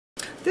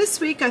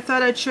This week I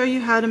thought I'd show you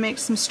how to make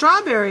some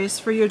strawberries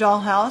for your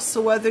dollhouse.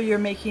 So whether you're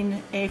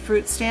making a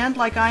fruit stand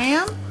like I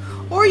am,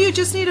 or you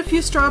just need a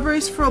few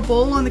strawberries for a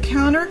bowl on the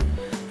counter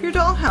for your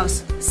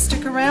dollhouse,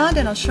 stick around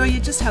and I'll show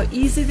you just how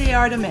easy they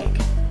are to make.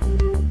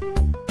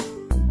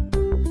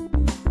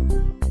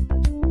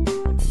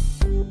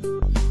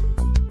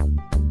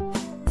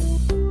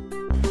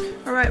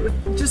 Alright,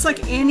 just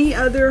like any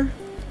other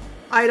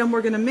item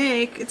we're going to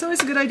make, it's always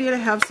a good idea to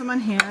have some on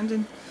hand.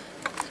 And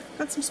I've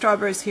got some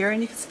strawberries here,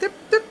 and you can see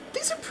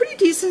these are pretty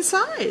decent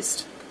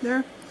sized.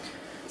 They're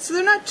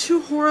not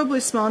too horribly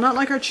small, not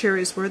like our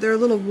cherries were. They're a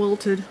little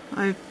wilted.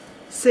 I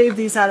saved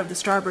these out of the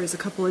strawberries a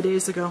couple of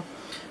days ago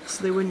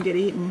so they wouldn't get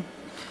eaten.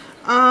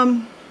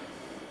 But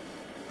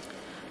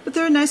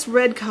they're a nice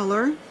red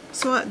color,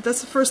 so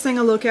that's the first thing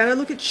I look at. I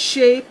look at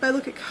shape, I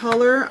look at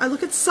color, I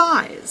look at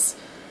size.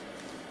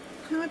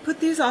 Now I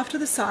put these off to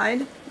the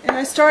side and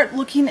I start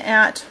looking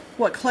at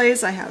what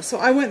clays I have. So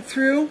I went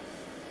through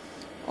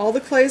all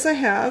the clays I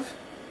have,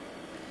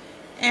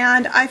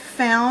 and I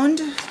found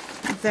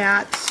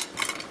that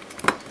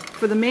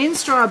for the main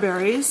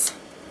strawberries,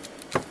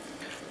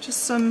 just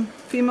some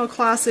Fimo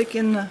Classic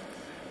in the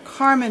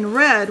Carmine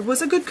Red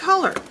was a good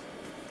color.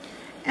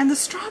 And the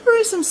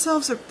strawberries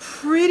themselves are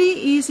pretty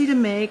easy to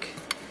make.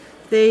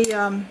 They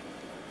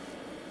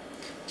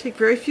take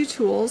very few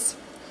tools.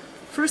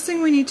 First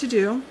thing we need to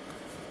do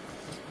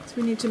is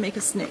we need to make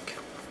a snake.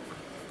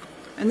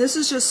 And this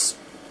is just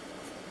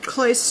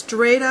clay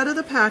straight out of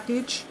the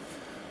package.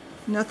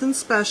 Nothing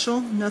special,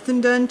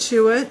 nothing done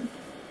to it.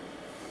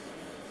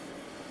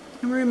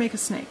 And we're going to make a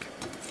snake.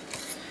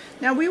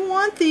 Now we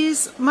want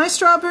these, my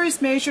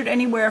strawberries measured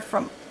anywhere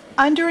from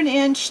under an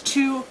inch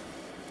to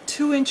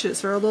 2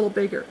 inches or a little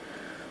bigger.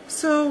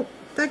 So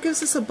that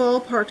gives us a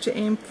ballpark to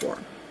aim for.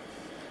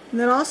 And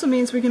that also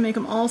means we can make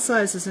them all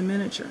sizes in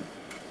miniature.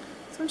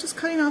 So I'm just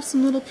cutting off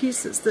some little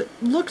pieces that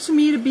look to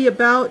me to be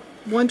about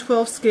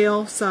 1/12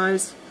 scale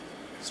size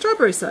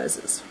strawberry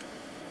sizes.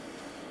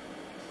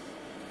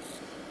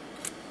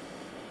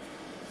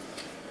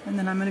 And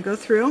then I'm going to go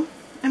through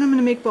and I'm going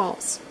to make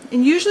balls.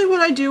 And usually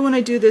what I do when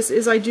I do this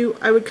is I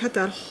would cut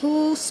that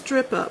whole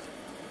strip up.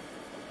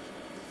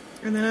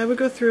 And then I would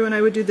go through and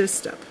I would do this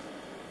step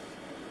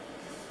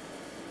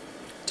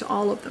to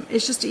all of them.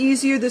 It's just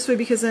easier this way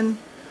because then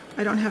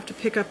I don't have to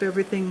pick up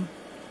everything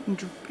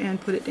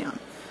and put it down.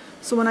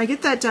 So when I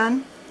get that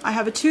done, I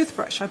have a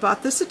toothbrush. I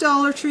bought this at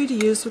Dollar Tree to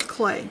use with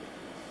clay.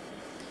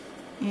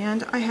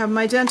 And I have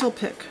my dental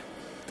pick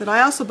that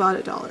I also bought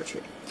at Dollar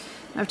Tree.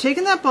 I've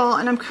taken that ball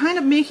and I'm kind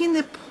of making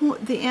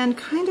the end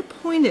kind of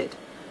pointed,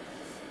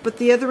 but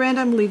the other end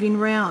I'm leaving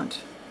round.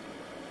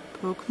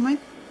 Poke my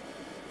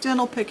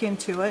dental pick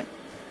into it.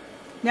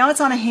 Now it's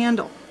on a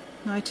handle.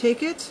 Now I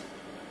take it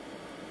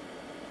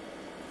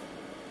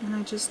and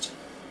I just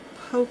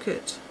poke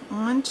it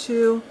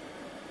onto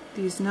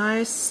these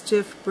nice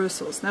stiff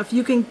bristles. Now if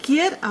you can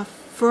get a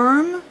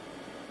firm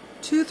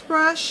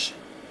toothbrush,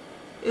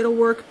 it'll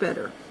work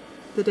better.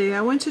 The day I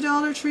went to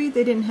Dollar Tree,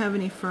 they didn't have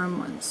any firm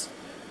ones.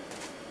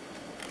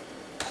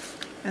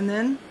 And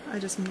then I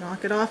just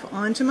knock it off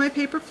onto my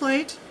paper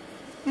plate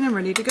and I'm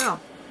ready to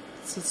go.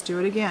 So let's do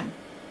it again.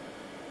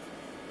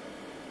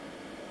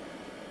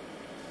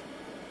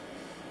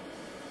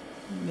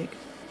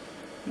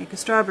 Make a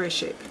strawberry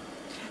shape.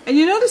 And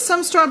you notice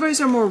some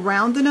strawberries are more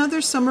round than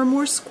others, some are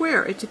more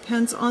square. It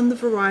depends on the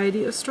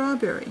variety of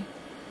strawberry.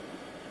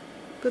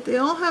 But they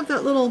all have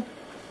that little,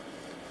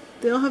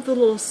 the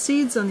little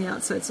seeds on the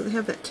outside, so they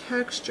have that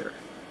texture.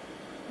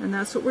 And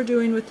that's what we're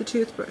doing with the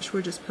toothbrush.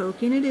 We're just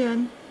poking it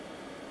in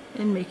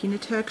and making a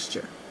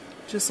texture,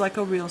 just like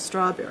a real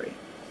strawberry.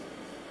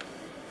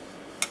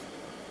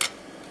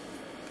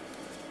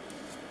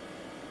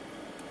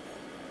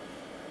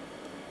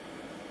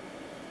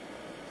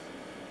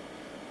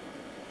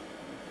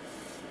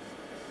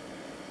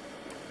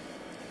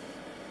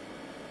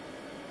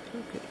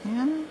 Poke it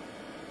in.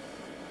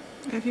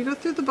 If you go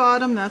through the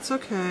bottom, that's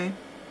okay.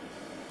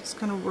 Just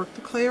kind of work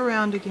the clay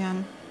around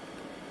again.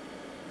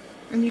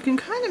 And you can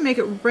kind of make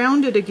it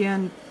rounded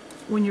again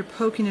when you're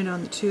poking it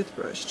on the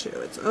toothbrush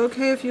too. It's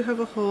okay if you have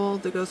a hole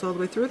that goes all the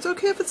way through. It's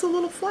okay if it's a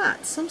little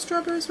flat. Some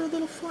strawberries are a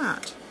little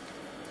flat.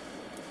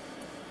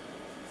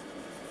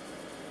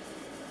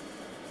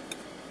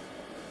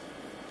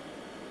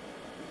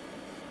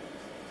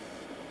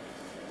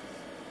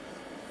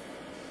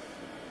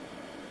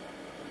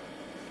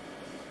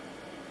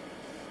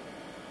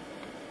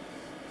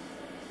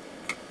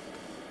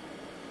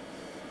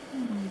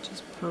 And we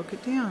just poke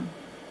it down.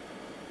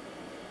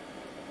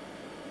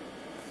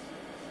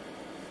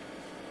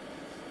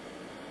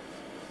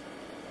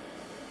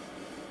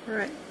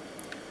 Alright,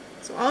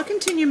 so I'll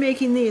continue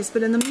making these,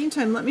 but in the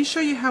meantime let me show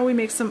you how we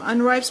make some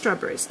unripe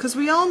strawberries, because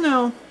we all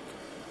know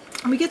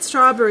when we get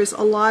strawberries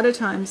a lot of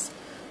times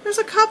there's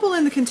a couple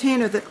in the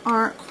container that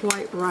aren't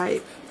quite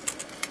ripe.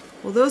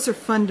 Well, those are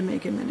fun to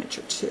make in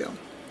miniature too.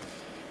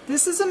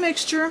 This is a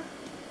mixture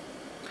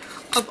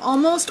of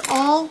almost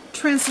all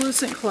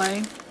translucent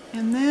clay,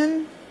 and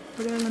then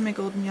we're going to make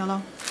golden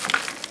yellow.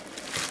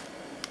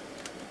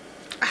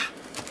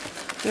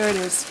 There it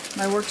is.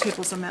 My work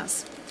table's a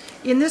mess.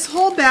 In this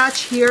whole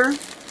batch here,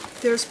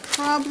 there's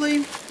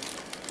probably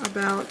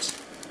about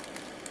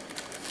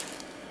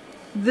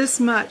this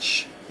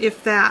much,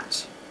 if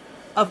that,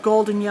 of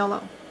golden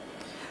yellow.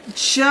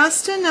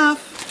 Just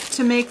enough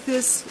to make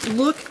this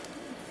look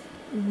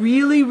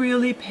really,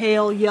 really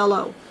pale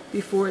yellow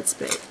before it's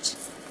baked.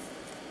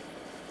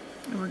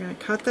 And we're going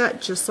to cut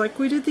that just like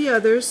we did the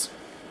others.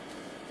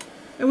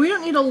 And we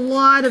don't need a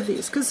lot of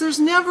these because there's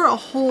never a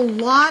whole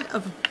lot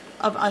of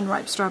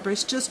unripe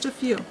strawberries, just a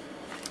few.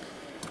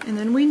 And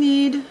then we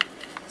need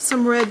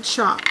some red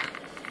chalk.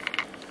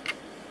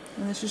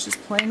 And this is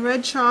just plain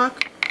red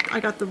chalk. I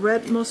got the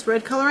most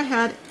red color I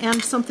had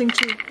and something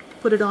to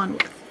put it on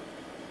with.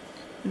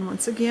 And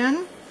once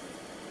again,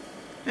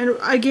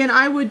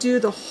 I would do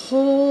the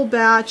whole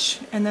batch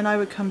and then I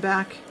would come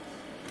back,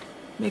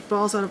 make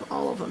balls out of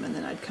all of them, and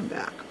then I'd come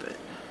back. But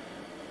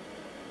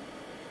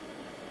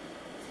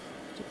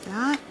do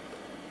that.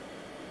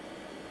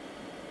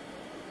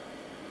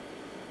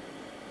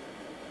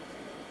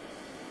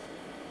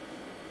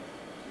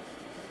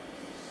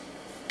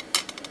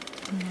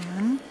 And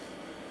then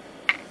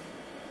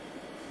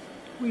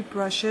we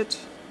brush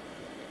it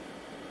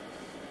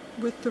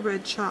with the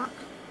red chalk.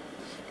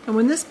 And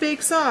when this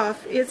bakes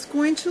off, it's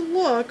going to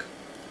look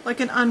like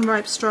an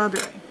unripe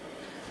strawberry.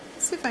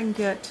 Let's see if I can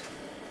get,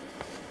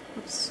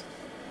 oops,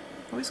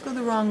 always go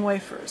the wrong way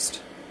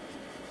first.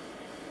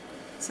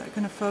 Is that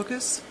going to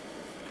focus?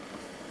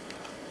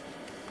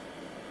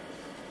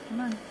 Come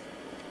on.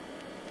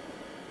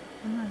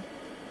 Come on.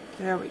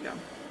 There we go.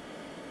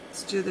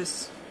 Let's do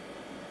this.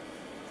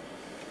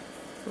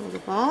 Roll the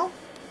ball.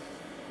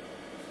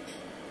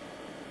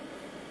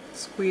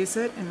 Squeeze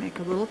it and make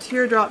a little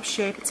teardrop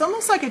shape. It's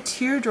almost like a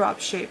teardrop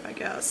shape, I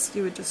guess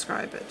you would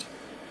describe it.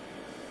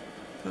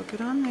 Poke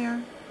it on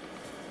there.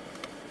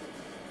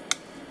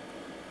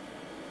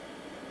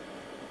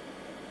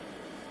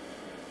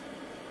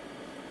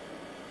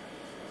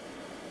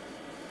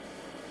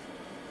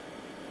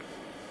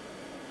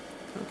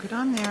 Poke it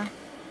on there.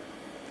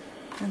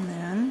 And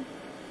then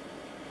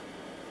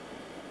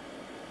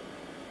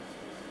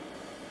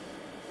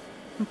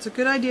it's a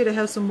good idea to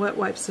have some wet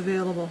wipes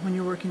available when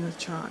you're working with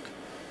chalk.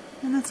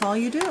 And that's all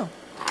you do.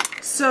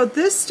 So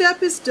this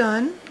step is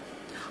done.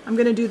 I'm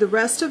going to do the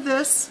rest of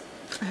this.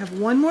 I have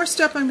one more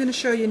step I'm going to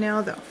show you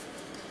now though.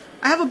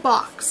 I have a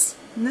box.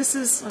 And this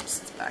is,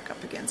 let's back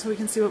up again so we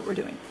can see what we're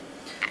doing.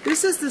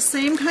 This is the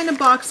same kind of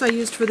box I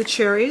used for the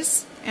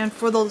cherries and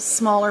for the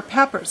smaller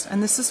peppers.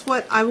 And this is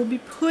what I will be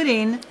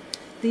putting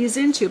these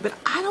into. But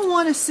I don't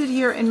want to sit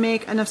here and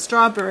make enough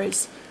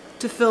strawberries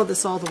to fill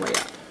this all the way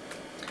up.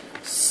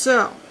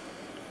 So,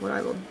 what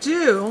I will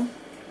do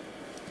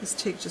is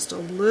take just a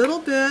little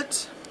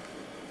bit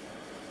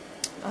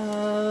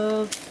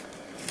of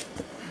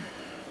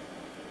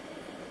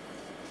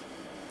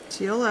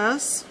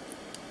TLS.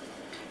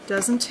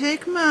 Doesn't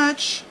take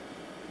much.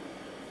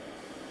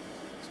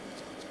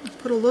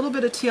 Put a little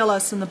bit of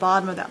TLS in the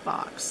bottom of that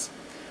box.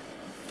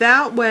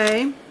 That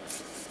way,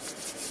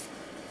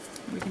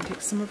 we can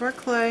take some of our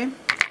clay.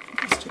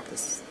 Let's take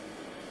this.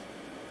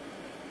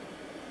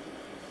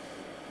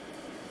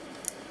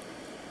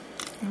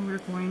 And we're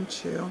going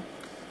to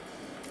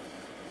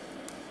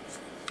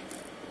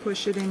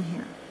push it in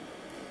here.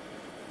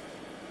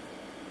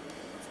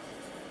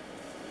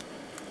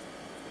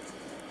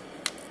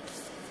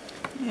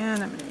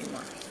 And I'm going to need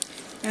more.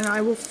 And I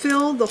will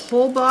fill the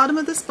whole bottom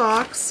of this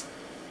box.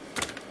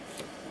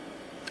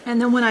 And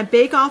then when I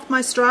bake off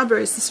my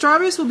strawberries, the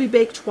strawberries will be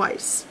baked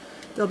twice.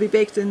 They'll be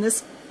baked in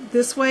this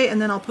way,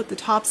 and then I'll put the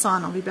tops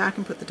on. I'll be back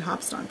and put the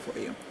tops on for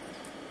you.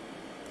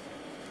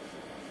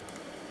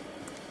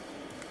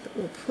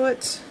 We'll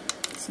put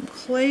some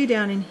clay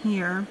down in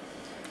here.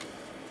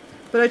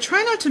 But I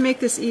try not to make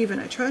this even.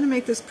 I try to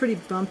make this pretty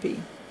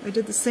bumpy. I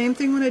did the same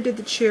thing when I did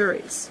the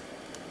cherries.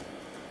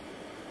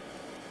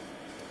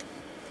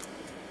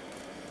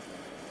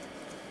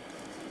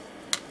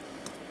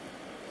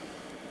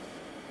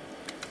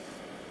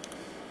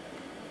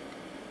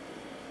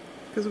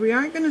 Because we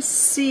aren't going to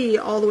see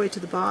all the way to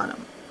the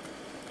bottom.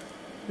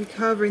 We'll be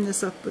covering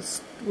this up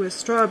with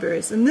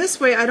strawberries. And this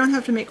way I don't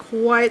have to make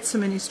quite so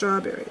many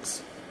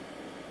strawberries.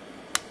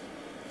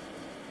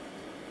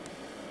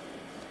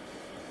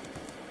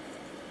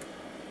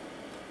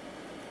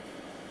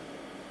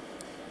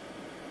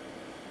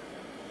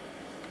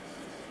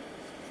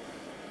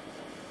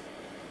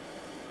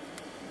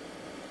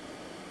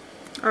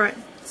 Alright,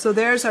 so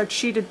there's our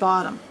cheated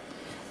bottom.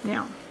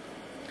 Now,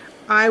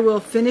 I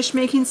will finish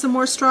making some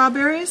more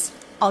strawberries.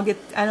 I'm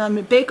going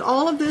to bake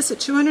all of this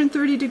at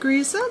 230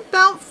 degrees,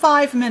 about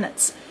 5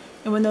 minutes.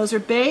 And when those are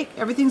baked,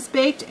 everything's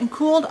baked and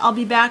cooled, I'll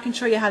be back and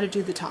show you how to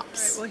do the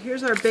tops. All right, well,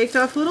 here's our baked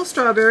off little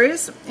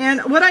strawberries.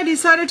 And what I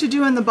decided to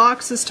do in the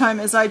box this time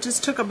is I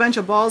just took a bunch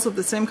of balls of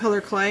the same color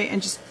clay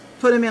and just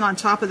put them in on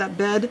top of that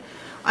bed.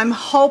 I'm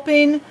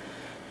hoping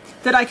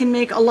that I can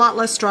make a lot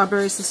less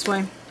strawberries this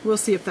way. We'll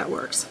see if that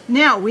works.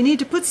 Now, we need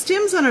to put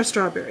stems on our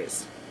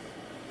strawberries.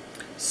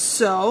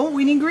 So,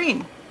 we need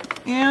green.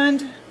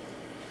 And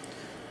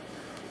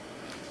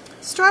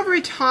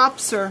Strawberry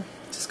tops are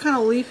just kind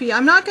of leafy.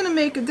 I'm not going to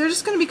make it, they're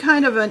just going to be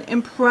kind of an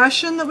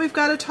impression that we've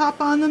got a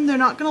top on them. They're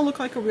not going to look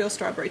like a real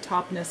strawberry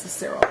top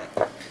necessarily.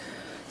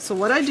 So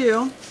what I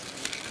do,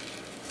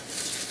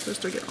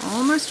 first I get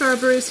all my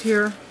strawberries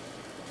here,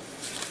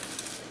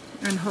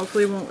 and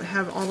hopefully won't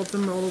have all of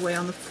them roll away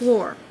on the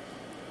floor.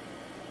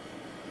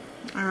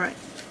 Alright,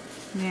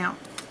 now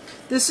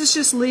this is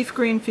just leaf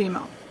green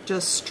female,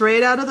 just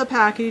straight out of the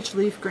package,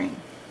 leaf green.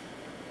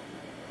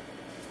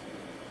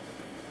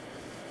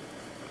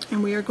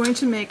 And we are going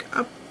to make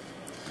a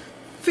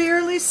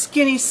fairly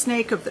skinny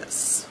snake of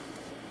this.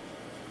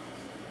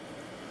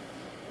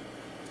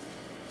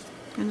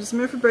 And as a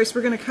matter of fact,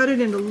 we're going to cut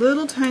it into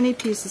little tiny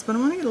pieces, but I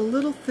want to get a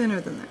little thinner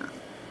than that.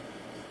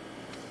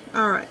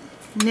 Alright,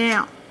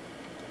 now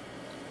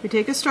we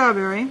take a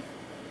strawberry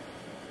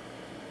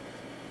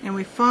and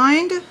we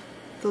find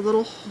the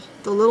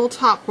little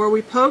top where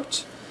we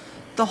poked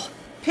the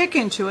pick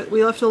into it.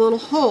 We left a little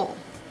hole.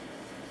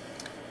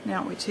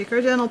 Now we take our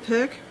dental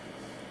pick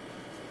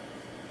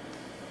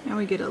and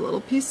we get a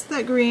little piece of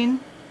that green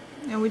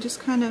and we just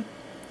kind of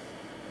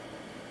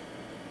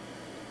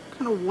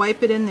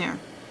wipe it in there.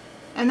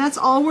 And that's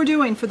all we're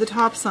doing for the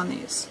tops on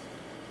these.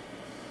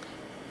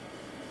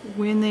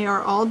 When they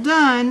are all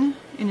done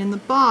and in the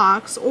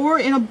box or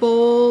in a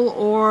bowl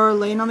or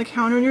laying on the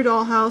counter in your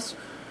dollhouse,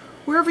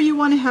 wherever you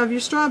want to have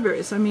your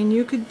strawberries. I mean,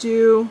 you could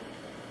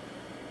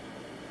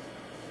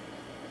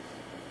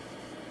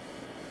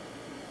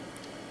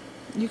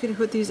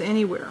put these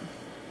anywhere.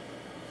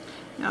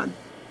 Now,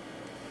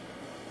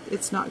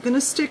 it's not going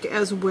to stick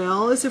as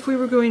well as if we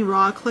were going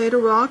raw clay to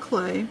raw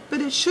clay, but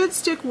it should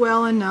stick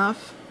well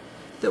enough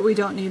that we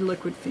don't need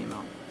liquid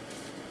female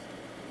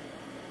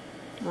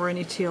or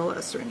any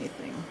TLS or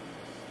anything.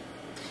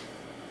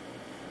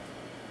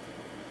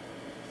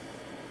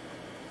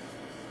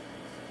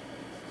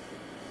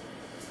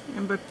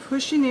 And by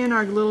pushing in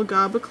our little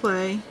gob of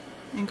clay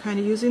and kind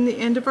of using the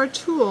end of our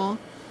tool,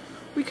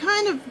 we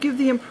kind of give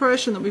the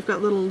impression that we've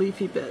got little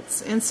leafy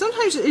bits. And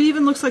sometimes it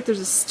even looks like there's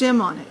a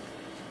stem on it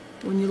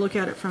when you look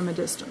at it from a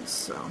distance.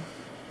 So.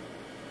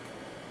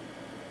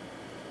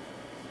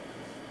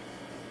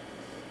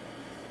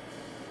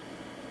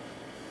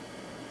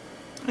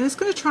 And it's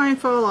going to try and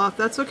fall off.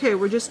 That's okay.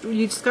 You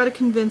just got to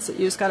convince it.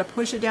 You just got to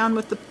push it down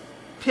with the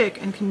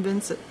pick and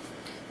convince it.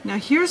 Now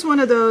here's one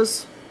of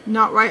those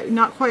not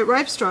quite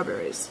ripe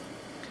strawberries.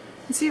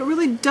 And see, it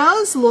really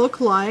does look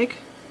like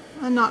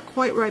a not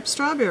quite ripe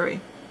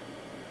strawberry.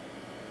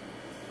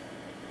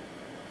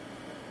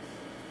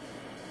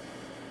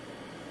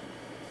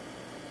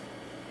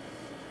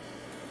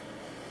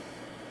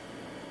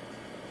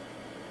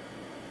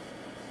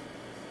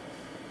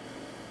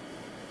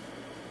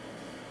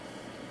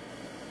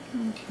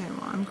 Okay,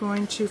 well, I'm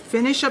going to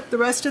finish up the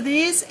rest of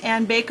these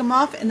and bake them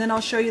off, and then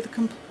I'll show you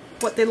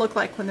what they look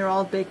like when they're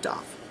all baked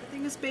off.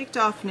 Everything is baked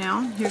off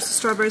now. Here's the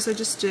strawberries I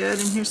just did,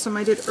 and here's some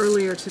I did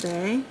earlier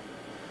today.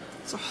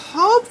 So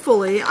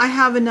hopefully I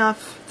have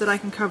enough that I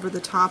can cover the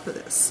top of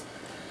this.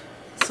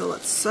 So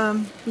let's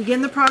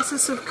begin the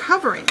process of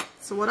covering.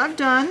 So what I've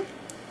done,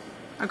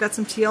 I've got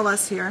some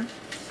TLS here,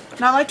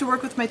 and I like to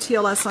work with my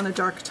TLS on a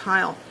dark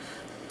tile.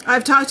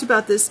 I've talked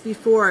about this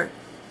before.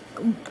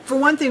 For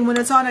one thing, when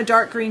it's on a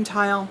dark green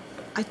tile,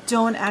 I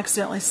don't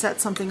accidentally set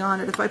something on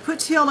it. If I put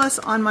TLS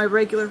on my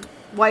regular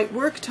white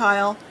work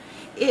tile,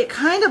 it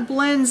kind of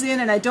blends in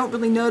and I don't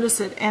really notice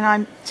it, and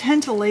I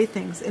tend to lay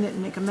things in it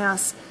and make a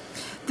mess.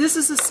 This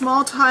is a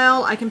small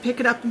tile. I can pick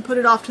it up and put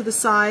it off to the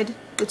side.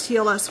 The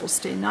TLS will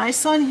stay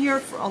nice on here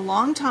for a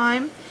long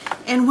time,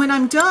 and when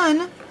I'm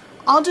done,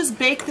 I'll just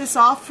bake this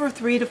off for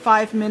 3 to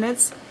 5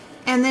 minutes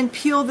and then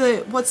peel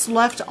what's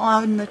left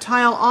on the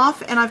tile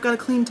off, and I've got a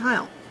clean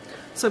tile.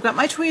 So I've got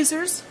my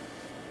tweezers.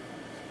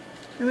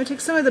 I'm going to take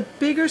some of the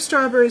bigger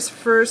strawberries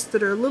first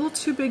that are a little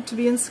too big to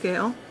be in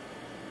scale.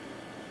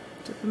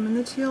 Dip them in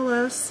the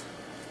TLS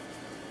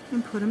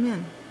and put them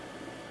in.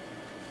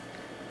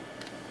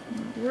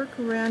 I'll work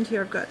around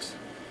here. I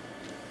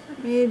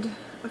made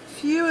a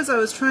few as I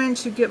was trying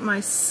to get my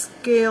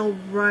scale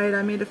right.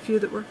 I made a few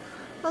that were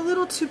a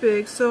little too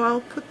big, so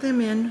I'll put them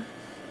in,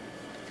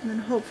 and then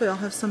hopefully I'll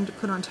have some to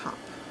put on top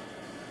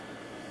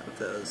of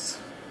those.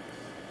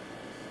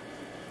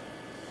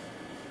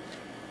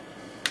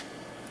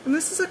 And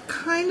this is a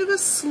kind of a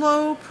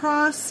slow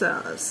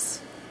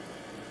process,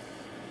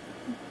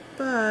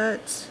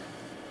 but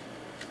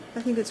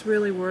I think it's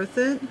really worth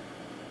it.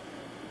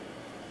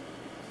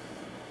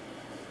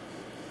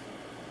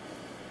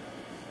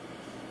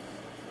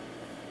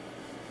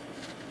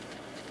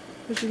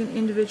 Because you can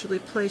individually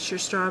place your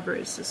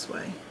strawberries this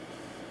way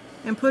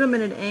and put them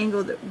in an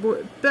angle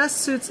that best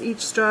suits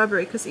each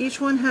strawberry, because each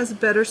one has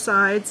better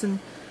sides and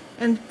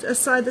a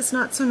side that's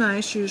not so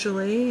nice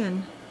usually.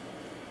 And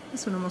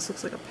this one almost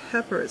looks like a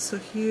pepper. It's so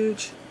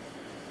huge.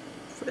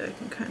 Hopefully I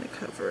can kind of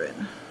cover it.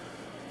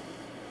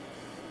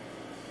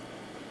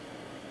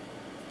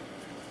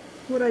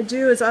 What I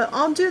do is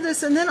I'll do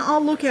this and then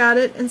I'll look at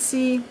it and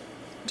see,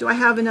 do I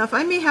have enough?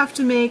 I may have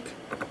to make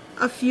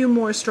a few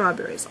more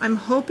strawberries. I'm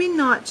hoping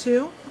not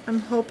to. I'm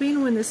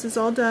hoping when this is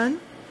all done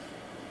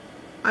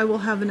I will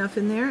have enough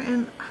in there,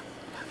 and I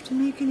won't have to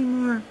make any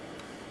more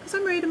because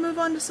I'm ready to move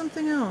on to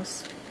something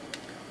else.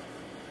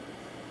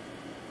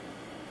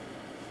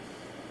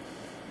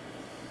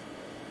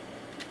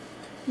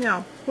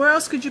 Now, where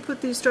else could you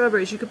put these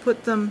strawberries? You could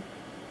put them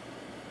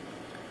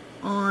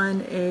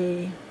on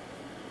in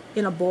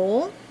a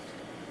bowl.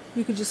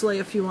 You could just lay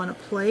a few on a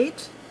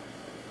plate.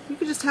 You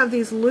could just have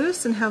these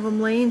loose and have them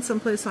laying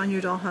someplace on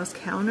your dollhouse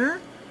counter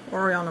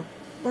or on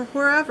or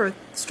wherever.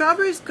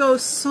 Strawberries go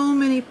so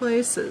many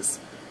places.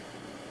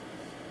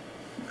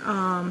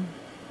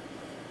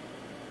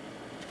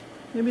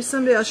 Maybe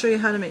someday I'll show you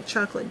how to make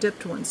chocolate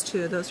dipped ones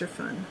too. Those are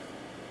fun.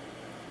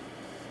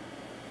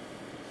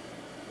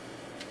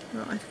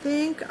 Well, I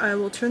think I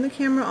will turn the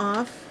camera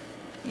off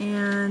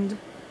and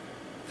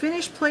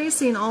finish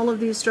placing all of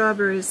these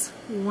strawberries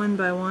one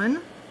by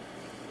one.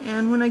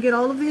 And when I get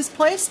all of these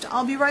placed,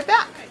 I'll be right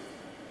back.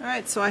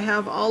 Alright, so I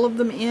have all of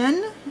them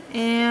in,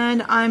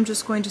 and I'm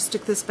just going to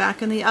stick this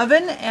back in the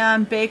oven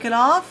and bake it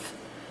off.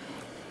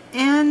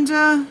 And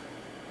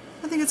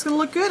I think it's going to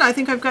look good. I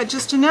think I've got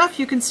just enough.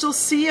 You can still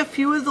see a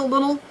few of the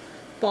little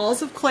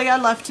balls of clay I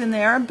left in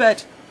there,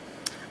 but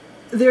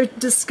they're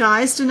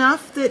disguised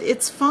enough that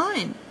it's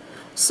fine.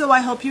 So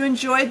I hope you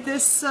enjoyed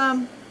this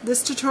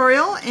this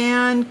tutorial,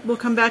 and we'll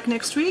come back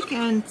next week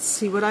and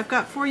see what I've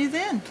got for you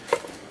then.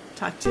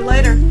 Talk to you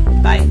later.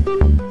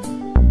 Bye.